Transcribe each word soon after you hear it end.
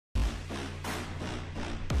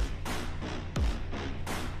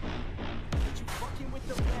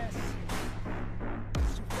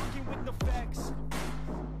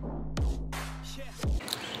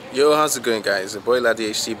Yo, how's it going, guys? Your boy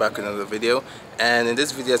Ladi back with another video, and in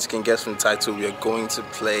this video, as you can guess from the title, we are going to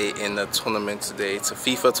play in a tournament today. It's a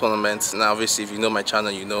FIFA tournament. Now obviously, if you know my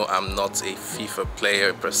channel, you know I'm not a FIFA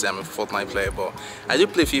player per se. I'm a Fortnite player, but I do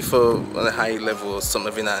play FIFA on a high level some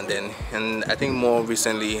every now and then, and I think more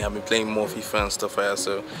recently I've been playing more FIFA and stuff like that.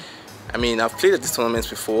 So I mean, I've played at these tournaments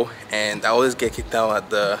before, and I always get kicked out at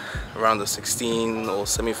the round of 16 or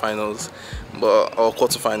semi-finals, or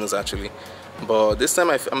quarterfinals actually. But this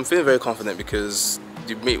time I'm feeling very confident because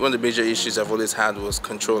one of the major issues I've always had was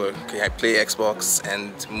controller. Okay, I play Xbox,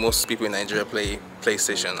 and most people in Nigeria play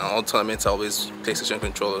PlayStation. And all tournaments are always PlayStation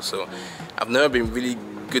controller, so I've never been really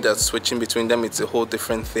good at switching between them. It's a whole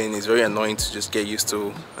different thing. It's very annoying to just get used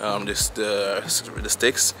to the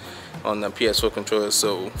sticks on the PS4 controller.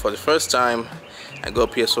 So for the first time, I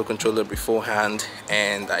got a PS4 controller beforehand,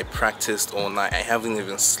 and I practiced all night. I haven't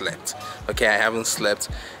even slept. Okay, I haven't slept,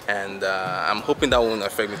 and I'm hoping that won't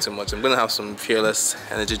affect me too much. I'm gonna have some Fearless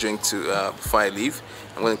energy drink to before I leave.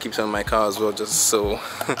 I'm gonna keep some in my car as well, just so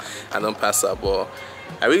I don't pass out. But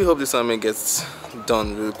I really hope this tournament gets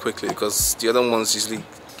done really quickly, because the other ones usually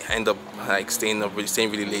end up like staying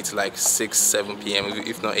really late, like 6-7 p.m.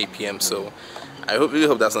 if not 8 p.m. So I really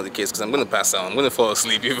hope that's not the case, because I'm going to pass out. I'm going to fall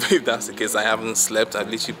asleep if that's the case. I haven't slept. I've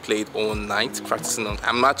literally played all night practicing on.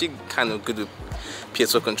 I'm actually kind of good with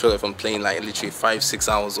PS4 controller if I'm playing like literally 5-6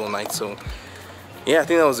 hours all night. So yeah, I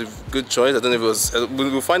think that was a good choice. I don't know if it was.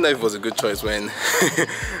 We'll find out if it was a good choice when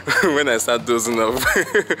when I start dozing off.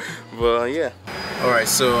 But yeah. Alright,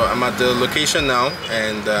 so I'm at the location now,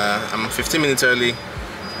 and I'm 15 minutes early.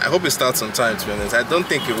 I hope it starts on time, to be honest. I don't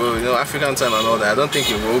think it will, you know, African time and all that. I don't think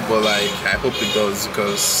it will, but like, I hope it does,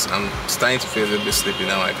 because I'm starting to feel a little bit sleepy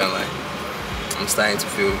now, I can't lie. I'm starting to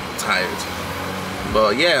feel tired.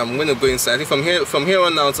 But yeah, I'm gonna go inside. I think from here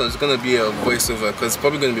on out, it's gonna be a voiceover, because it's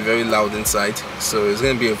probably gonna be very loud inside. So it's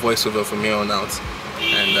gonna be a voiceover from here on out.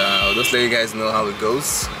 And I'll just let you guys know how it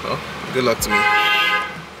goes. Well, good luck to me.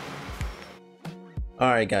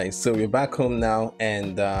 Alright guys, so we're back home now,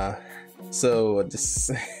 and so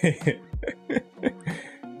just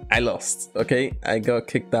I lost. Okay, I got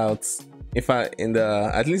kicked out.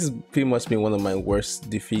 At least it's pretty much been one of my worst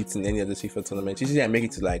defeats in any of the FIFA tournaments. Usually I make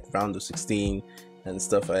it to like round of 16 and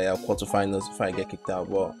stuff like that, quarterfinals before I get kicked out.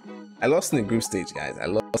 But I lost in the group stage, guys. I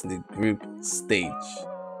lost in the group stage.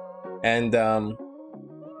 And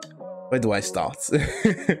where do I start?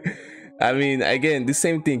 I mean, again, the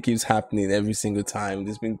same thing keeps happening every single time.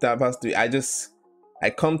 There's been that past three. I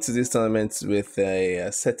come to this tournament with a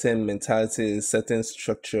certain mentality, certain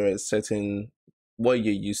structure, certain what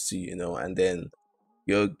you're used to, you know, and then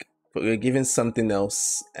you're given something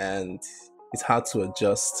else, and it's hard to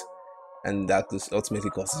adjust, and that ultimately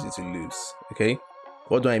causes you to lose. Okay,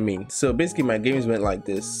 what do I mean? So basically, my games went like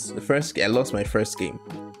this. I lost my first game,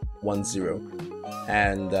 1-0,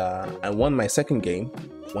 and I won my second game,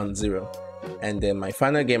 1-0. And then my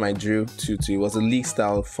final game I drew 2-2. It was a league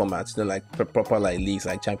style format, you know, like proper like leagues,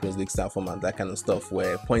 like Champions League style format, that kind of stuff,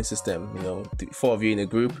 where point system, you know, 4 of you in a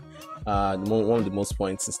group, one of the most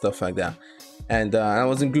points and stuff like that. And I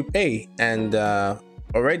was in group A, and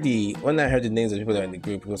already when I heard the names of people that were in the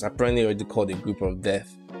group, because apparently already called a group of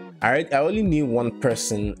death. I only knew one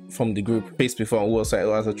person from the group faced before, who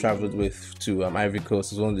also traveled with to Ivory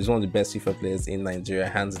Coast. He's one of the best FIFA players in Nigeria,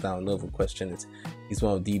 hands down, no question. He's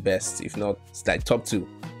one of the best, if not like top 2,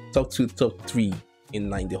 top 3 in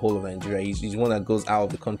the whole of Nigeria. He's one that goes out of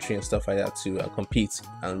the country and stuff like that to compete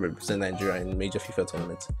and represent Nigeria in major FIFA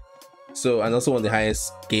tournaments. So, and also one of the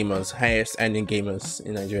highest earning gamers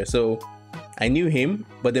in Nigeria. So I knew him,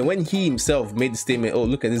 but then when he himself made the statement, "Oh,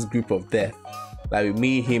 look at this group of death," like with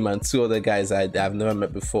me, him, and 2 other guys I've never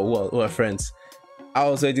met before, who are friends, I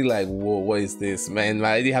was already like, whoa, what is this, man?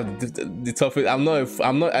 I already have the toughest. I'm not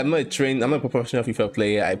a professional FIFA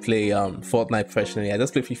player. I play Fortnite professionally. I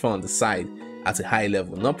just play FIFA on the side at a high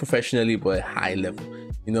level, not professionally, but a high level,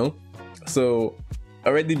 you know. So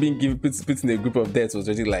already being put in a group of death was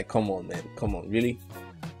already like, come on, man, come on, really.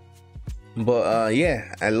 But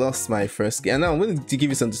yeah, I lost my first game, and now I'm going to give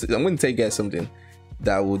you something. I'm going to tell you guys something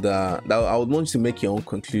that I would want you to make your own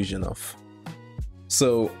conclusion of.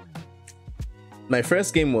 So my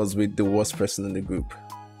first game was with the worst person in the group,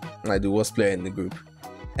 like the worst player in the group,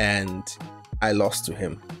 and I lost to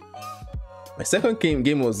him. My second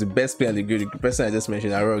game was the best player in the group, the person I just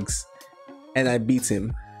mentioned, Arugs, and I beat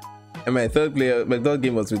him. And my third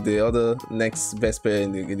game was with the other next best player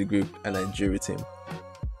in the group, and I drew with him.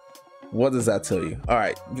 What does that tell you? All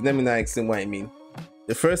right, let me now explain what I mean.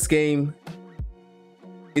 The first game,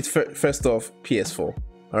 it's first off PS4.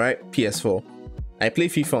 All right, PS4. I play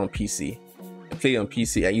FIFA on PC. I play on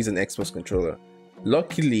PC. I use an Xbox controller.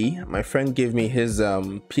 Luckily, my friend gave me his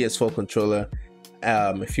PS4 controller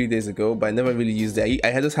a few days ago, but I never really used it.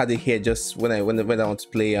 I just had it here just when I want to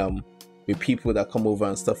play with people that come over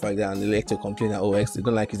and stuff like that, and they like to complain that they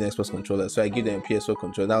don't like using Xbox controller, so I give them a PS4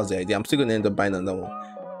 controller. That was the idea. I'm still gonna end up buying another one,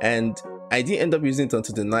 and I didn't end up using it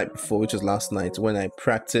until the night before, which was last night when I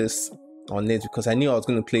practiced on it because I knew I was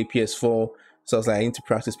gonna play PS4. So I was like, I need to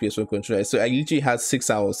practice PS4 controller. So I literally had 6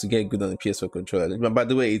 hours to get good on the PS4 controller. But by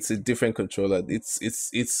the way, it's a different controller. It's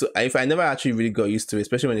if I never actually really got used to it,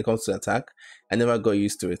 especially when it comes to attack, I never got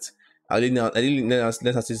used to it. I didn't learn how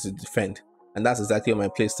to defend, and that's exactly what my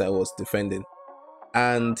playstyle was, defending.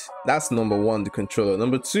 And that's number one, the controller.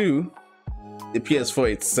 Number two, the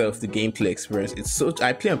PS4 itself, the gameplay experience. It's so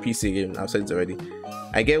I play on PC game. I've said it already.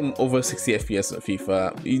 I get over 60 FPS on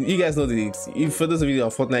FIFA. You guys know for those of you that are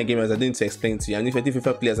Fortnite gamers, I didn't to explain to you. And if I did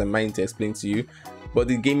FIFA players, I might need to explain to you. But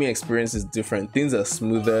the gaming experience is different. Things are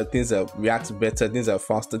smoother, things are react better, things are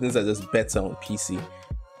faster, things are just better on PC.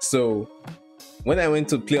 So when I went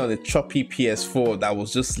to play on a choppy PS4 that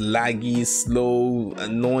was just laggy, slow,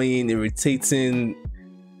 annoying, irritating,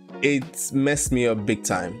 it messed me up big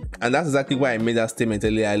time. And that's exactly why I made that statement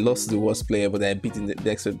earlier. I lost to the worst player, but I beat in the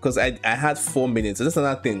next one because I had 4 minutes. So that's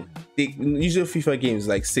another thing. Usual FIFA games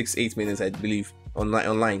like 6-8 minutes, I believe,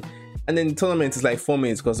 online. And then the tournament is like 4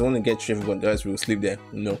 minutes because they want to get through everyone. The rest will sleep there.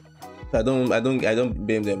 No, I don't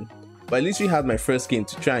blame them. But at least we had my first game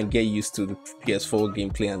to try and get used to the PS4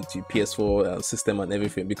 gameplay and the PS4 system and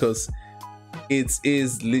everything, because it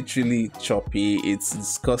is literally choppy, it's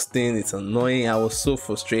disgusting, it's annoying. I was so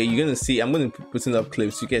frustrated. You're gonna see, I'm gonna be putting up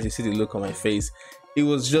clips, you guys can see the look on my face. It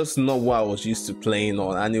was just not what I was used to playing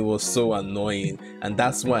on, and it was so annoying. And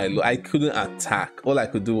that's why I couldn't attack. All I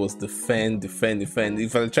could do was defend.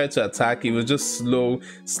 If I tried to attack, it was just slow,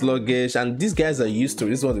 sluggish, and these guys are used to it.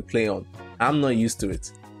 This is what they play on. I'm not used to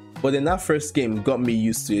it. But then that first game got me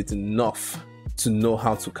used to it enough to know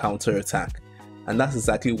how to counter attack. And that's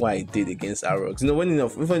exactly why I did against Arox. When I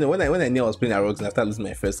knew I was playing Arox and after losing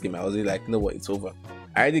my first game, I was really like, you know what, it's over.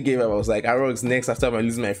 I already gave up. I was like, Arox next, after I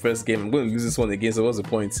lose my first game, I'm going to lose this one again, so what's the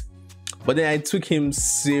point? But then I took him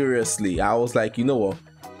seriously. I was like, you know what,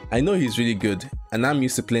 I know he's really good, and I'm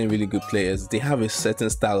used to playing really good players. They have a certain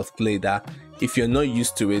style of play that if you're not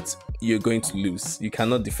used to it, you're going to lose. You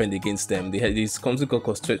cannot defend against them. They have this concept called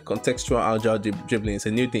contextual agile dribbling. It's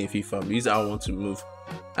a new thing in FIFA. We use R1 to move.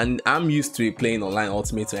 And I'm used to it playing online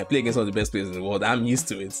Ultimate. I play against one of the best players in the world. I'm used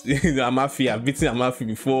to it. Amafi, I've beaten Amafi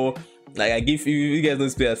before. Like, I give you guys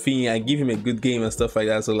don't play at Fee, I give him a good game and stuff like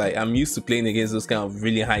that. So like, I'm used to playing against those kind of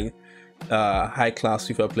really high class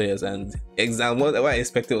FIFA players. And what I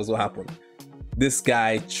expected was what happened. This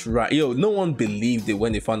guy tried. No one believed it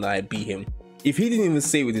when they found out I beat him. If he didn't even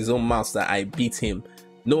say with his own mouth that I beat him,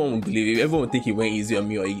 no one would believe it. Everyone would think he went easy on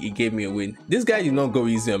me or he gave me a win. This guy did not go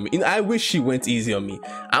easy on me. I wish he went easy on me.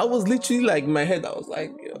 I was literally like, in my head, I was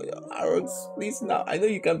like, Arox, please now. I know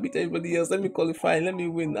you can beat everybody else. Let me qualify. Let me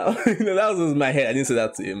win now. That was in my head. I didn't say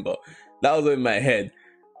that to him, but that was in my head.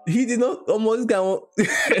 He did not. Almost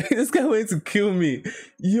this guy went to kill me.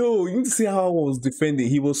 You need to see how I was defending.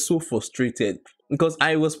 He was so frustrated because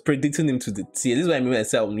I was predicting him to the T. This is why I mean when I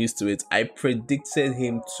said I'm used to it. I predicted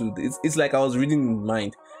him to this. It's like I was reading his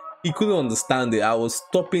mind. He couldn't understand it. I was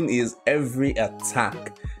stopping his every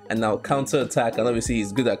attack, and now counter attack. And obviously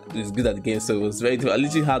he's good at the game, so it was very difficult. I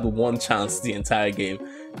literally had one chance the entire game,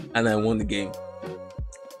 and I won the game.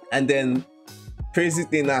 And then crazy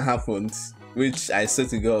thing that happened, which I swear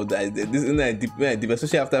to God, when I did,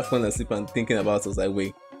 especially after falling asleep and thinking about it, I was like,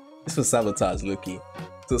 wait, this was sabotage, Loki.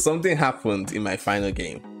 So something happened in my final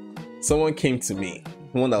game. Someone came to me,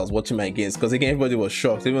 one that was watching my games, because again, everybody was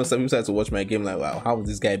shocked. Everyone started to watch my game like, wow, how would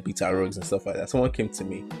this guy beat our rogues and stuff like that. Someone came to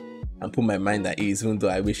me and put my mind at ease, even though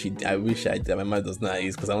I wish my mind was not at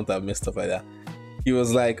ease because I want to have messed stuff like that. He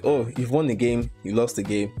was like, oh, you've won the game, you lost the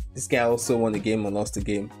game. This guy also won the game and lost the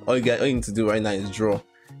game. All you need to do right now is draw,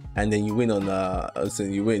 and then you win on so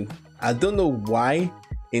you win. I don't know why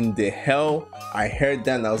in the hell I heard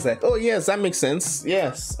that and I was like, oh yes, that makes sense.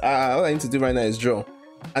 Yes, all I need to do right now is draw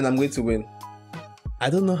and I'm going to win. I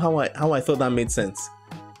don't know how I thought that made sense.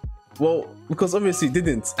 Well, because obviously it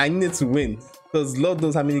didn't. I needed to win because Lord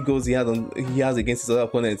knows how many goals he has against his other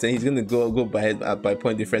opponents, and he's going to go by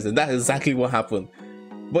point difference, and that's exactly what happened.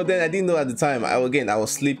 But then I didn't know at the time. I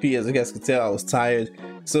was sleepy, as you guys could tell. I was tired.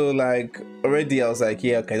 So like already I was like,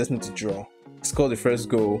 yeah, okay, I just need to draw. He scored the first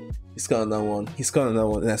goal. He scored another one. He scored another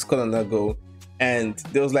one. And I scored another goal. And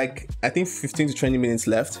there was like, I think 15 to 20 minutes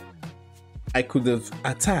left. I could have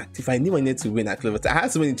attacked. If I knew I needed to win, I could have attacked. I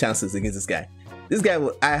had so many chances against this guy. This guy,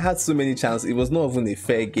 I had so many chances. It was not even a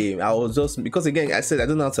fair game. I was just, because again, I said I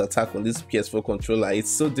don't know how to attack on this PS4 controller. It's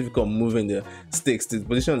so difficult moving the sticks. The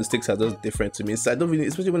position of the sticks are just different to me. So I don't really,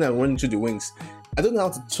 especially when I'm running through the wings, I don't know how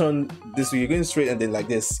to turn this way. You're going straight and then like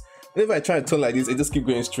this. Whenever I try to turn like this, it just keeps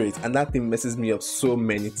going straight, and that thing messes me up so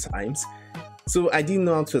many times. So I didn't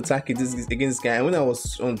know how to attack it against this guy. And when I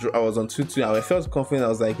was on 2-2, I felt confident. I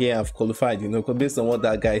was like, yeah, I've qualified, you know, because based on what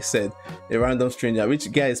that guy said, a random stranger. Which,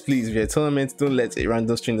 guys, please, if you're a tournament, don't let a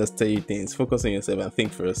random stranger tell you things. Focus on yourself and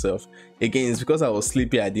think for yourself. Again, it's because I was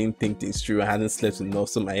sleepy, I didn't think things through. I hadn't slept enough,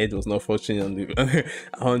 so my head was not functioning on the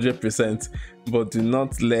 100%. But do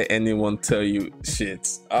not let anyone tell you shit.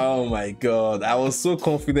 Oh my god, I was so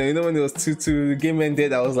confident. You know, when it was 2-2, the game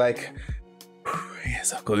ended, I was like,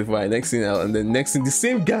 yes, I'll qualify. Next thing out, and then next thing, the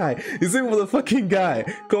same motherfucking guy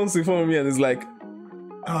comes in front of me and is like,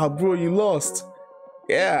 ah, bro, you lost.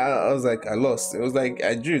 Yeah, I was like, I lost. It was like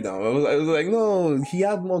I drew down. I was like, no, he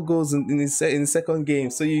had more goals in his second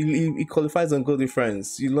game, so he qualifies on goal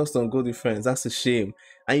difference. You lost on goal difference. That's a shame.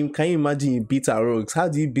 And can you imagine you beat our rogues? How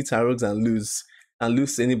do you beat our rogues and lose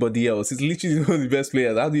to anybody else? He's literally one of the best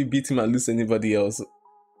players. How do you beat him and lose to anybody else?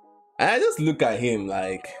 And I just look at him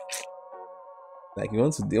like you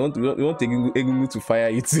want Egungun to fire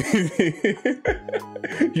you too.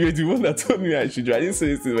 You're the one that told me I should draw. I didn't say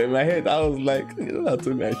this, but in my head I was like, you're the one that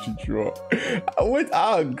told me I should draw. I went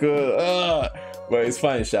out good. But it's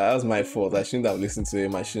fine, Sha. That was my fault. I shouldn't have listened to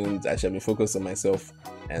him. I should have been focused on myself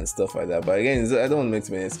and stuff like that. But again, I don't want to make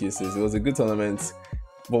too many excuses. It was a good tournament.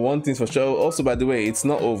 But one thing's for sure. Also, by the way, it's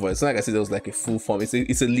not over. It's not like I said it was like a full form. It's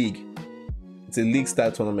a league. It's a league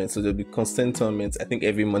style tournament. So there'll be constant tournaments, I think,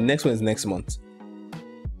 every month. Next one is next month.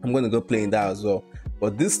 I'm going to go play in that as well.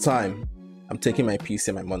 But this time, I'm taking my PC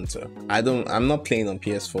and my monitor. I'm not playing on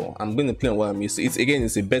PS4. I'm going to play on what I'm used to.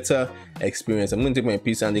 It's a better experience. I'm going to take my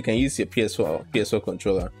PC and they can use your PS4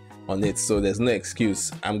 controller on it. So there's no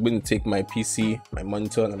excuse. I'm going to take my PC, my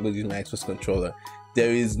monitor, and I'm going to use my Xbox controller.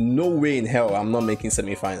 There is no way in hell I'm not making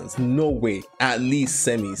semifinals. No way. At least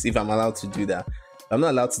semis, if I'm allowed to do that. I'm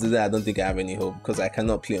not allowed to do that. I don't think I have any hope because I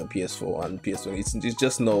cannot play on PS4 and PS1. It's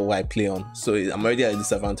just not what I play on. So I'm already at a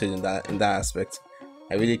disadvantage in that aspect.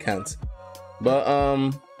 I really can't.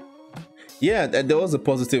 But yeah, there was a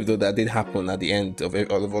positive though that did happen at the end of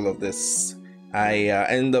all of this. I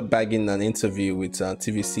ended up bagging an interview with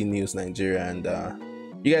TVC News Nigeria, and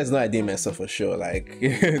you guys know I didn't mess up for sure. Like,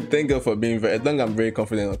 thank God for being I'm very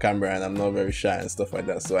confident on camera and I'm not very shy and stuff like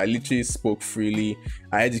that. So I literally spoke freely.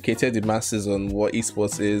 I educated the masses on what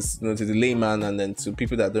esports is, you know, to the layman and then to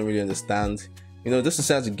people that don't really understand. You know, just to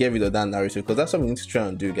start to get rid of that narrative, because that's what we need to try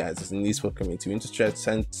and do, guys, as an esports community. We need to try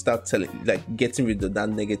to start getting rid of that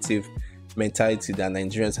negative mentality that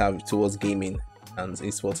Nigerians have towards gaming and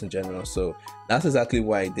esports in general. So that's exactly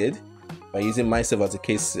what I did, by using myself as a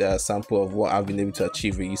case sample of what I've been able to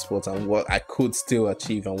achieve with esports and what I could still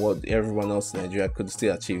achieve and what everyone else in Nigeria could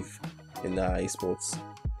still achieve in esports.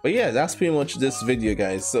 But yeah, that's pretty much this video,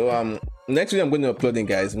 guys. So next video I'm going to be uploading,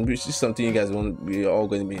 guys, which is something you guys we're all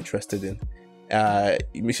going to be interested in.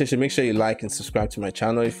 Make sure you like and subscribe to my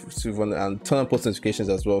channel if you want, and turn on post notifications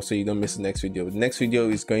as well so you don't miss the next video. The next video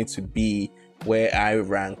is going to be where I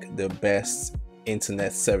rank the best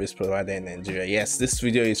internet service provider in Nigeria. Yes, this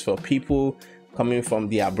video is for people coming from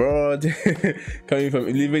the abroad, coming from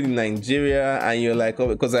living in Nigeria, and you're like, oh,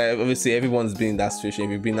 because obviously everyone's been in that situation.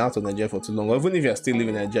 If you've been out of Nigeria for too long, or even if you're still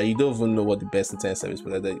living in Nigeria, you don't even know what the best internet service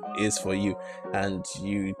provider is for you, and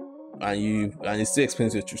it's still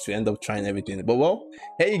expensive to end up trying everything. But well,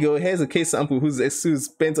 here you go. Here's a case sample who's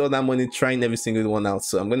spent all that money trying every single one out.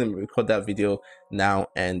 So I'm going to record that video now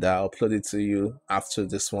and I'll upload it to you after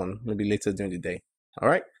this one, maybe later during the day. All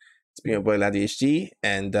right, it's been your boy Ladi HG,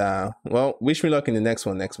 and well, wish me luck in the next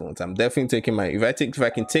one next month. I'm definitely taking my if I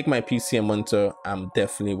can take my PC and monitor, I'm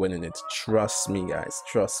definitely winning it. Trust me, guys,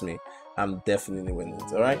 trust me, I'm definitely winning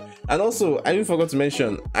it. All right. And also, I even forgot to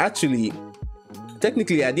mention, actually,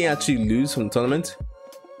 technically I didn't actually lose from the tournament.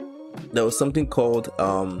 There was something called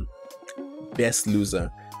best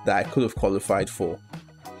loser that I could have qualified for,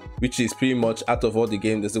 which is pretty much out of all the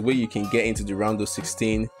games, there's a way you can get into the round of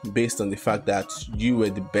 16 based on the fact that you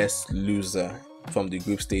were the best loser from the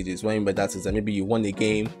group stages. What I mean by that is that maybe you won a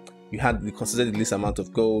game, you had considered the least amount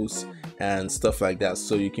of goals and stuff like that,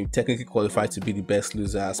 so you can technically qualify to be the best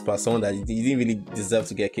loser as per someone that you didn't really deserve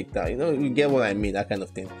to get kicked out. You know, you get what I mean, that kind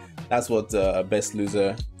of thing. That's what a best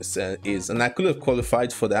loser is, and I could have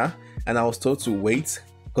qualified for that, and I was told to wait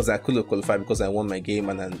because I could have qualified because I won my game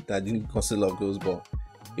and I didn't consider a lot of goals. But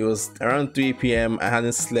it was around 3 p.m. I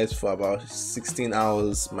hadn't slept for about 16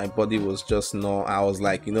 hours. My body was just not. I was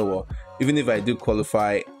like, you know what? Even if I do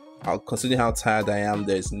qualify, considering how tired I am,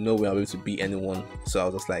 there's no way I'll be able to beat anyone. So I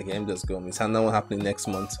was just like, let me just go. It's not happening next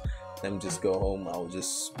month. Let me just go home. I'll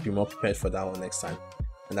just be more prepared for that one next time.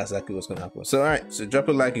 And that's exactly what's gonna happen. So alright, so drop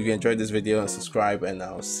a like if you enjoyed this video and subscribe, and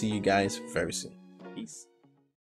I'll see you guys very soon. Peace.